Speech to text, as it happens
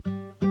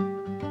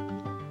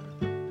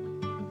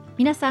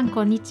皆さん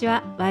こんにち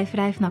は。ワイフ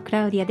ライフのク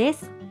ラウディアで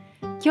す。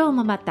今日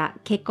もまた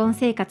結婚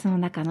生活の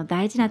中の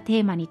大事なテ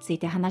ーマについ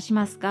て話し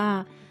ます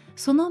が、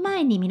その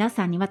前に皆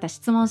さんにまた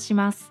質問し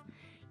ます。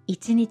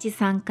1日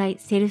3回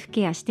セルフ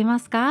ケアしてま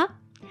すか？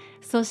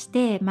そし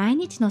て毎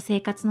日の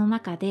生活の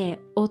中で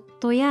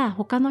夫や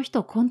他の人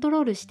をコントロ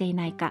ールしてい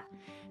ないか、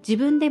自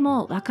分で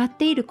も分かっ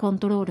ているコン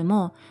トロール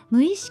も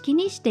無意識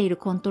にしている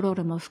コントロー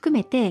ルも含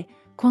めて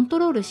コント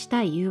ロールし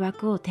たい誘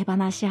惑を手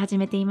放し始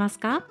めています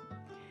か？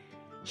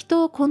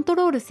人をコント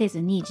ロールせず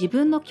に自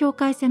分の境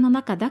界線の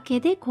中だけ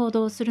で行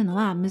動するの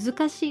は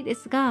難しいで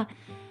すが、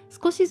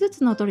少しず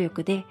つの努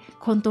力で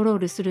コントロー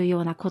ルするよ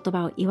うな言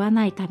葉を言わ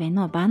ないため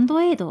のバン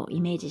ドエイドをイ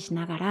メージし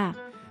ながら、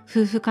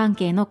夫婦関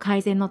係の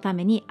改善のた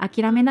めに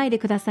諦めないで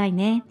ください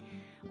ね。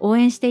応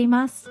援してい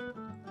ます。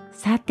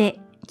さ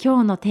て、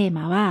今日のテー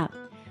マは、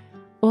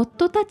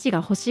夫たちが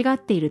欲しがっ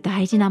ている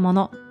大事なも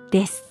の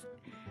です。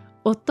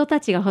夫た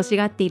ちが欲し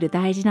がっている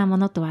大事なも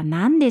のとは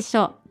何でし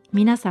ょう？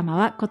皆様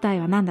は答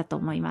えは何だと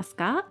思います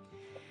か？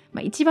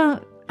一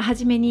番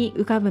初めに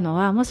浮かぶの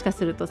はもしか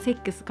するとセッ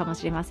クスかも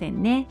しれませ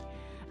んね。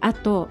あ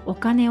とお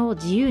金を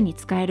自由に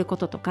使えるこ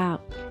ととか、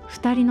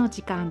2人の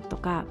時間と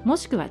か、も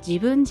しくは自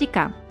分時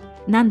間、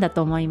何だ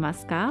と思いま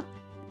すか？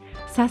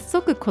早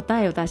速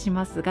答えを出し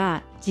ます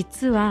が、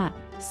実は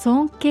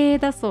尊敬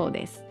だそう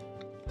です。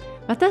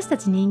私た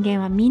ち人間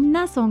はみん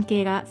な尊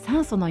敬が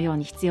酸素のよう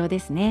に必要で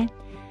すね。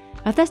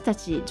私た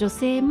ち女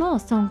性も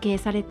尊敬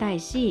されたい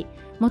し、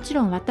もち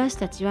ろん私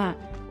たちは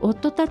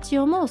夫たち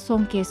をも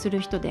尊敬する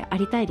人であ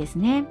りたいです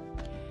ね。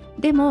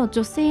でも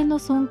女性の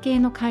尊敬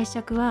の解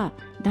釈は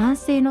男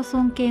性の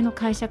尊敬の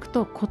解釈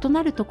と異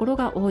なるところ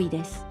が多い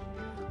です。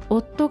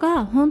夫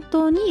が本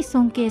当に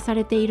尊敬さ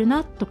れている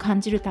なと感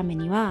じるため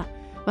には、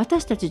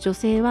私たち女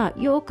性は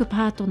よく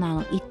パートナー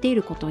の言ってい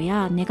ること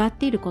や願っ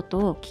ていること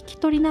を聞き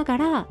取りなが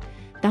ら、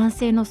男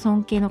性の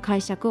尊敬の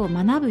解釈を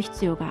学ぶ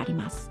必要があり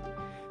ます。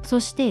そ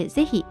して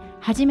ぜひ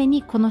初め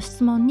にこの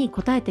質問に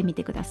答えてみ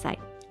てください。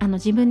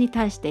自分に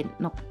対して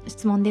の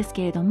質問です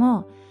けれど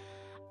も、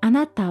あ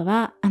なた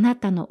はあな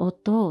たの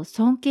夫を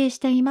尊敬し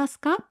ています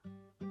か？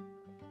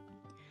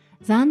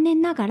残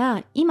念なが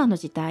ら今の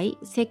時代、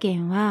世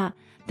間は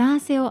男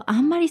性をあ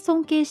んまり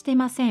尊敬してい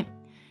ません。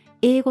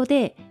英語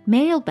で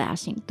メールバッ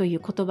シングとい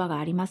う言葉が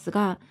あります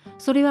が、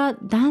それは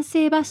男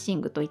性バッシン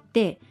グといっ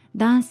て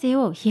男性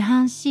を批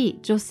判し、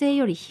女性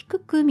より低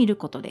く見る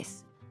ことで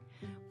す。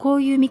こ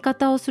ういう見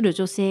方をする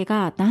女性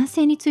が男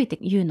性について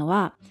言うの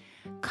は、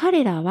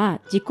彼ら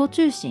は自己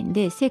中心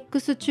でセッ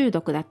クス中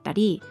毒だった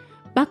り、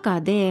バカ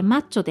でマ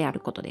ッチョである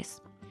ことで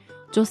す。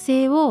女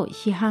性を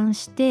批判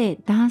して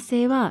男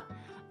性は、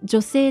女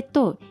性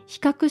と比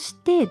較し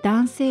て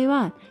男性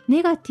は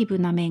ネガティブ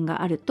な面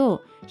がある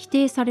と否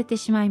定されて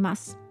しまいま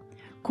す。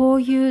こ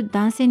ういう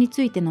男性に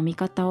ついての見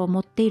方を持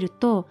っている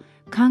と、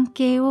関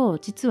係を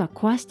実は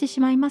壊してし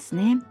まいます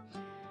ね。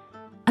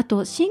あ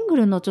と、シング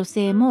ルの女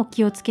性も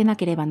気をつけな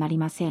ければなり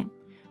ません。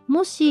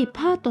もし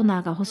パート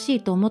ナーが欲し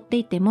いと思って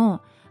いて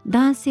も、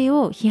男性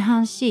を批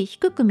判し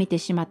低く見て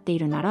しまってい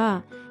るな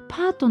ら、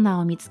パートナ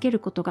ーを見つける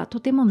ことがと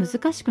ても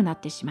難しくなっ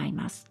てしまい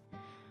ます。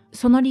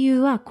その理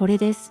由はこれ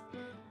です。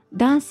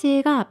男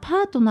性が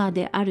パートナー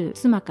である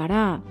妻か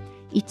ら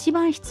一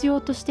番必要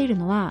としている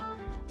のは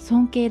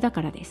尊敬だ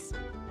からです。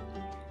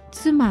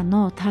妻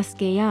の助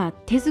けや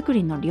手作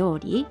りの料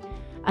理、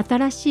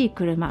新しい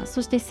車、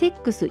そしてセッ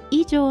クス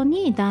以上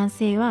に男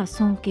性は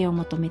尊敬を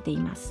求めてい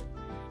ます。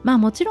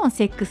もちろん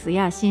セックス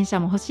や新車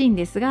も欲しいん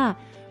ですが、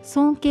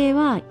尊敬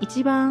は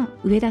一番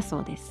上だそ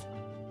うです。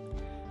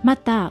ま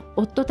た、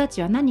夫た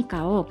ちは何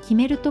かを決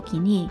めるとき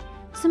に、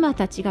妻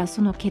たちが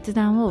その決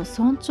断を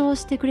尊重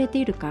してくれて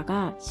いるか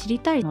が知り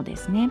たいので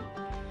すね。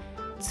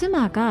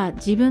妻が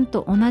自分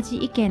と同じ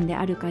意見で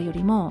あるかよ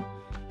りも、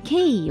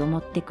敬意を持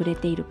ってくれ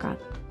ているか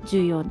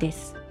重要で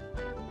す。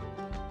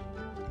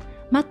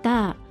ま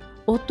た、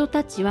夫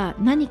たちは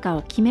何か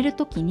を決める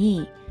とき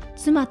に、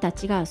妻た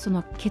ちがそ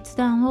の決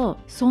断を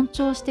尊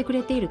重してく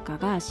れているか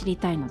が知り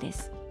たいので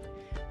す。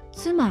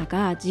妻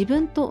が自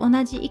分と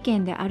同じ意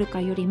見である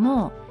かより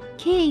も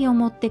敬意を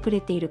持ってく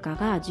れているか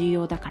が重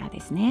要だから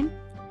ですね。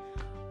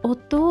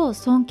夫を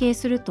尊敬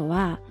すると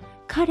は、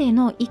彼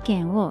の意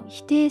見を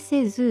否定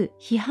せず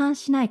批判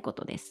しないこ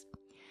とです。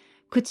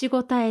口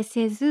答え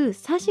せず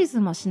指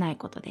図もしない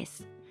ことで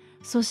す。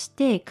そし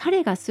て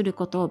彼がする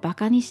ことをバ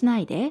カにしな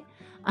いで、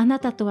あな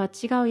たとは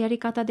違うやり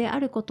方であ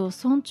ることを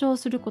尊重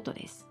すること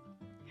です。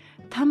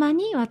たま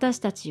に私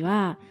たち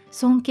は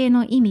尊敬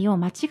の意味を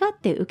間違っ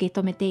て受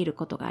け止めている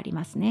ことがあり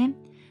ますね。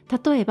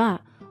例え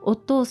ば、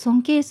夫を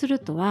尊敬する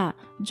とは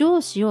上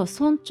司を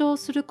尊重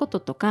すること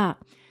とか、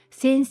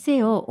先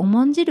生を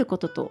重んじるこ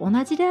とと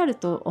同じである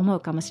と思う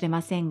かもしれ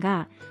ません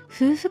が、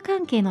夫婦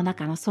関係の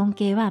中の尊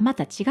敬はま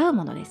た違う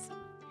ものです。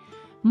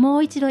も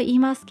う一度言い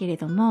ますけれ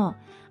ども、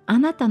あ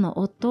なたの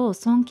夫を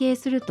尊敬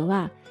すると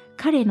は、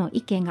彼の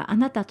意見があ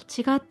なたと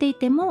違ってい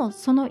ても、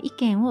その意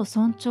見を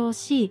尊重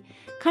し、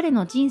彼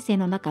の人生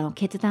の中の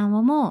決断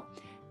をも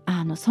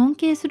尊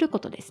敬するこ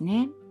とです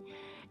ね。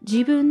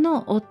自分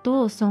の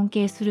夫を尊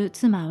敬する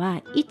妻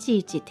はいち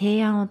いち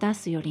提案を出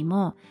すより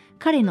も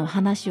彼の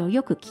話を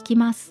よく聞き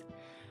ます。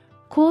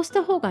こうし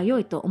た方が良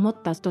いと思っ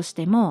たとし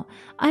ても、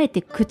あえ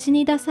て口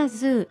に出さ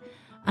ず、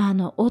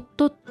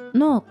夫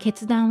の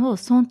決断を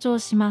尊重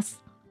しま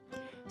す。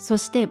そ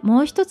して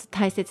もう一つ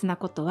大切な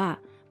ことは、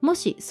も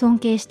し尊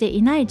敬して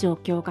いない状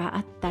況が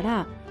あった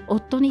ら、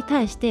夫に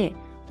対して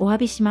お詫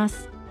びしま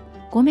す。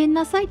ごめん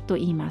なさいと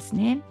言います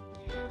ね。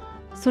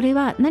それ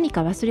は何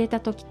か忘れた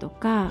時と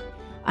か、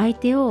相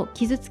手を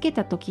傷つけ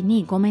た時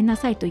にごめんな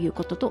さいという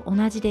ことと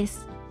同じで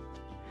す。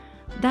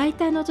大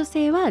体の女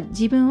性は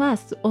自分は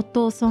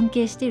夫を尊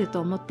敬していると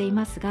思ってい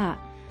ますが、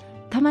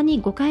たまに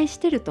誤解し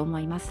ていると思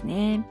います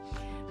ね。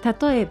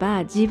例え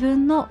ば自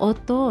分の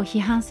夫を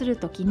批判する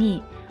とき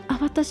に、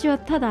私は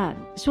ただ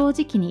正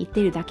直に言って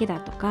いるだけだ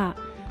とか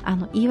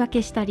言い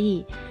訳した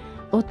り、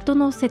夫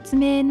の説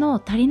明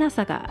の足りな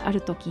さがあ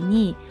るとき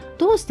に、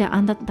どうして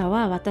あなた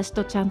は私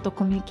とちゃんと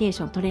コミュニケー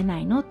ション取れな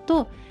いの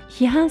と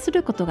批判す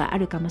ることがあ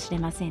るかもしれ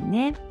ません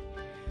ね。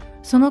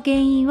その原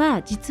因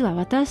は実は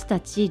私た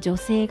ち女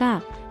性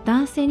が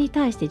男性に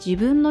対して自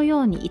分の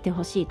ようにいて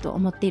ほしいと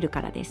思っているか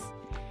らです。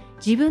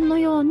自分の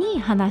ように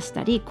話し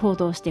たり行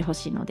動してほ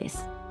しいので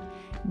す。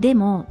で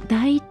も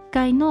第1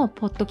回の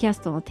ポッドキャ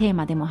ストのテー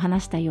マでも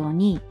話したよう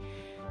に、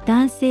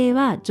男性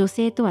は女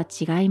性とは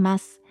違いま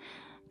す。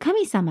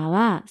神様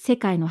は世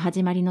界の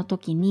始まりの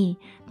時に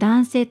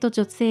男性と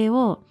女性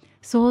を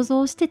創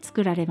造して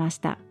作られまし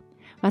た。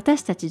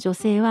私たち女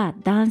性は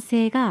男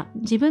性が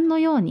自分の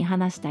ように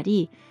話した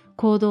り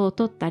行動を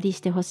とったりし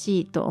てほ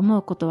しいと思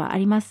うことはあ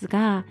ります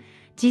が、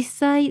実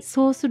際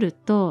そうする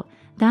と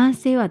男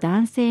性は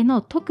男性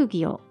の特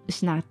技を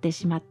失って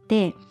しまっ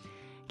て、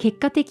結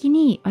果的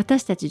に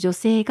私たち女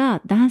性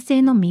が男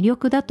性の魅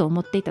力だと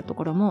思っていたと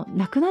ころも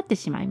なくなって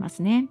しまいま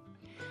すね。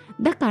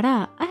だか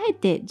らあえ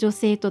て女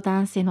性と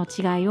男性の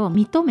違いを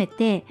認め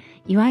て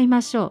祝い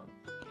ましょ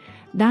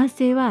う。男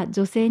性は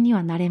女性に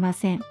はなれま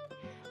せん。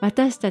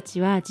私た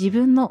ちは自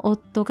分の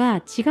夫が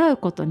違う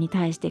ことに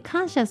対して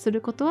感謝する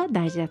ことは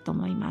大事だと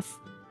思います。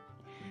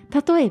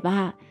例え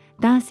ば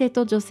男性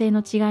と女性の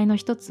違いの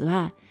一つ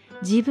は、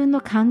自分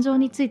の感情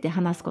について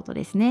話すこと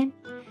ですね。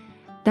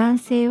男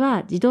性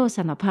は自動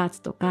車のパー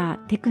ツとか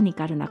テクニ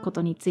カルなこ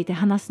とについて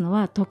話すの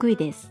は得意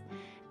です。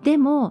で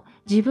も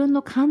自分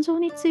の感情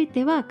につい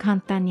ては簡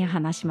単に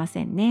話しま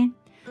せんね。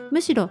む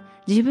しろ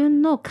自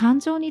分の感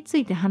情につ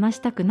いて話し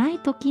たくない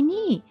とき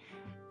に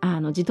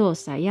自動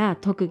車や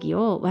特技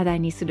を話題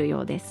にする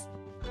ようです。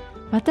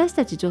私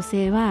たち女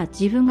性は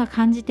自分が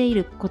感じてい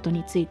ること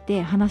につい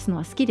て話すの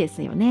は好きで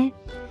すよね。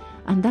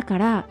だか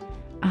ら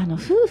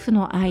夫婦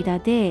の間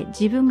で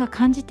自分が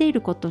感じてい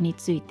ることに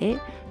ついて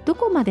ど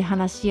こまで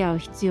話し合う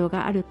必要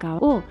があるか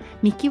を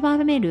見極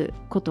める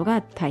こと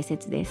が大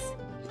切です。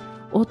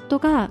夫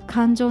が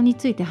感情に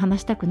ついて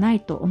話したくない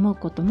と思う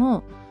こと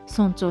も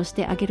尊重し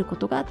てあげるこ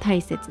とが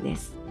大切で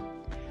す。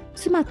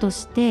妻と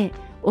して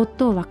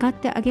夫を分かっ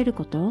てあげる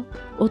こと、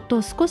夫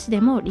を少し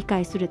でも理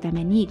解するた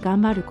めに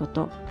頑張るこ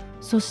と、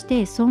そし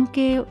て尊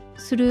敬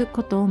する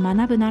ことを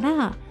学ぶな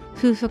ら、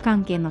夫婦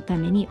関係のた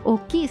めに大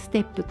きいステ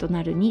ップと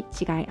なるに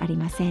違いあり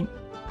ません。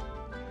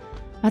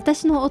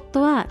私の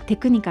夫はテ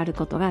クニカル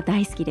ことが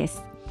大好きで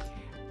す。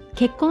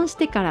結婚し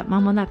てから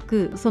間もな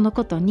くその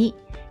ことに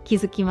気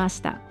づきまし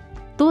た。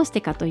どうし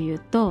てかという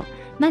と、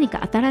何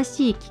か新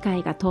しい機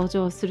械が登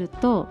場する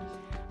と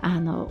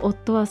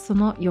夫はそ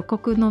の予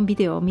告のビ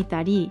デオを見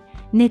たり、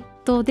ネッ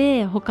ト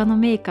で他の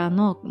メーカー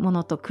のも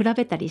のと比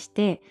べたりし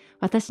て、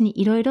私に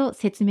いろいろ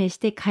説明し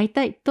て買い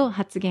たいと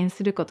発言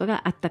すること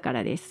があったか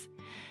らです。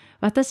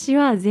私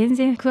は全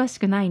然詳し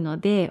くないの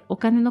で、お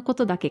金のこ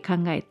とだけ考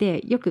え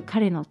てよく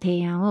彼の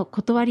提案を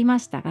断りま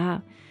した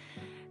が、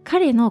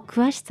彼の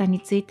詳しさに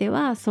ついて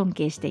は尊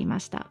敬していま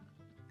した。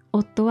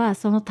夫は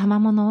その賜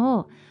物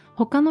を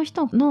他の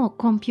人の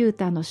コンピュー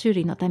ターの修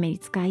理のために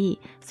使い、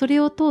それ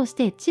を通し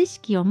て知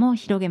識をも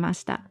広げま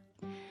した。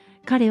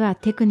彼は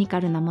テクニカ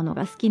ルなもの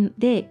が好き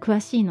で詳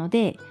しいの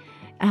で、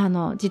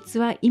実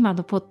は今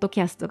のポッド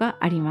キャストが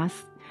ありま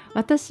す。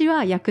私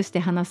は訳して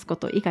話すこ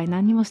と以外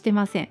何もして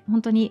ません。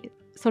本当に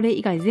それ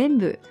以外全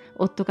部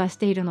夫がし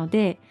ているの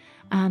で、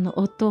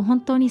夫を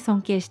本当に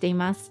尊敬してい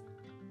ます。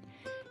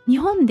日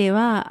本で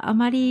はあ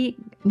まり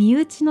身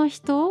内の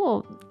人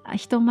を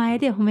人前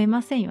で褒め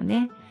ませんよ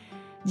ね。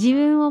自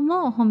分を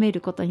も褒め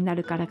ることにな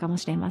るからかも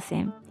しれま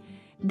せん。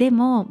で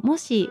も、も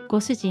しご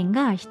主人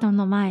が人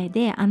の前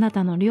であな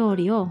たの料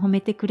理を褒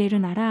めてくれる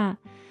なら、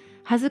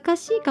恥ずか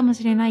しいかも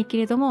しれないけ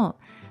れども、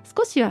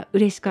少しは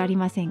嬉しくあり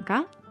ません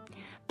か？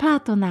パー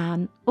トナ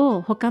ー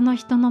を他の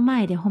人の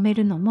前で褒め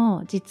るの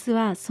も実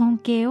は尊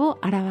敬を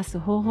表す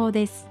方法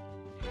です。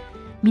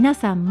皆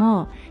さん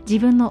も自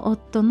分の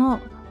夫の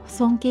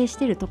尊敬し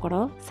ているとこ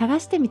ろを探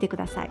してみてく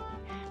ださい。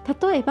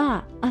例え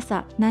ば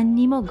朝何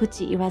にも愚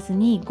痴言わず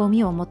にゴ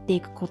ミを持って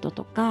いくこと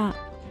とか、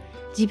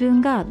自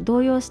分が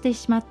動揺して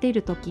しまってい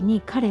る時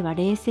に彼は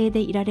冷静で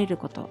いられる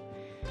こと、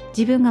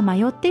自分が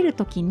迷っている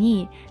時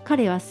に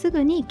彼はす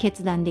ぐに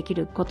決断でき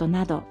ること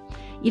など、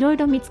いろい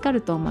ろ見つか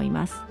ると思い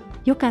ます。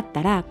よかっ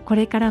たらこ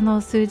れから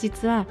の数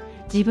日は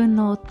自分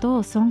の夫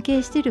を尊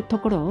敬していると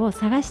ころを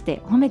探し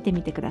て褒めて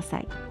みてくださ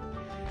い。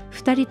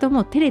2人と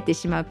も照れて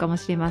しまうかも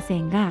しれませ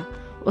んが、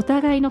お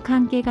互いの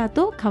関係が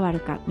どう変わる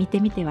か見て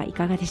みてはい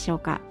かがでしょう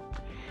か。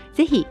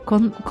ぜひコ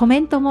メ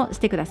ントもし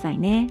てください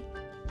ね。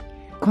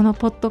この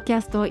ポッドキ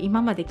ャストを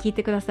今まで聞い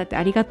てくださって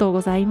ありがとう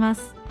ございま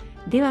す。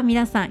では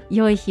皆さん、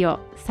良い日を。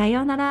さ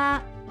ような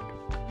ら。